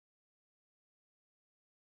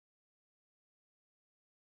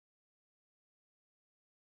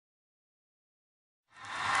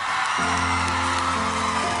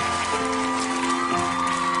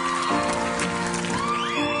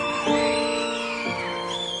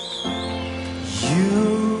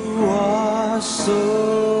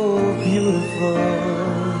so beautiful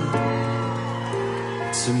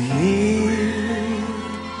to me.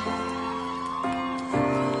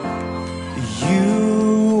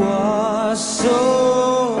 You are so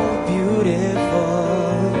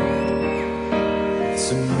beautiful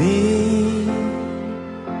to me.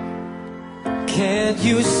 Can't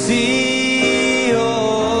you see?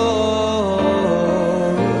 Oh,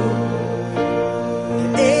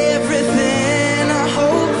 everything I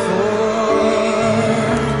hope for,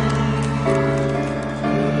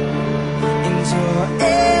 and you're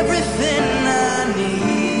everything I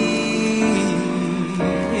need.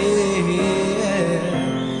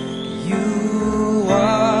 You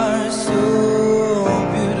are so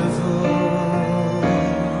beautiful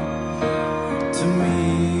to me.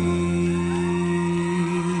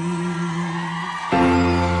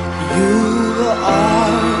 You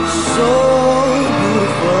are so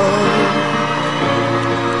beautiful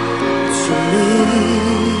to me.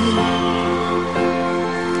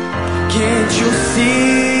 Can't you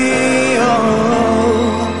see? Oh,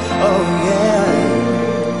 oh yeah.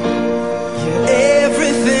 You're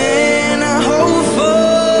everything I hope for,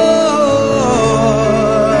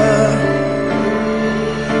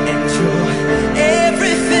 and you're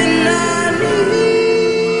everything I need.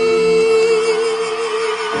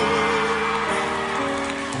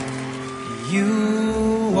 You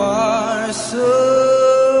are so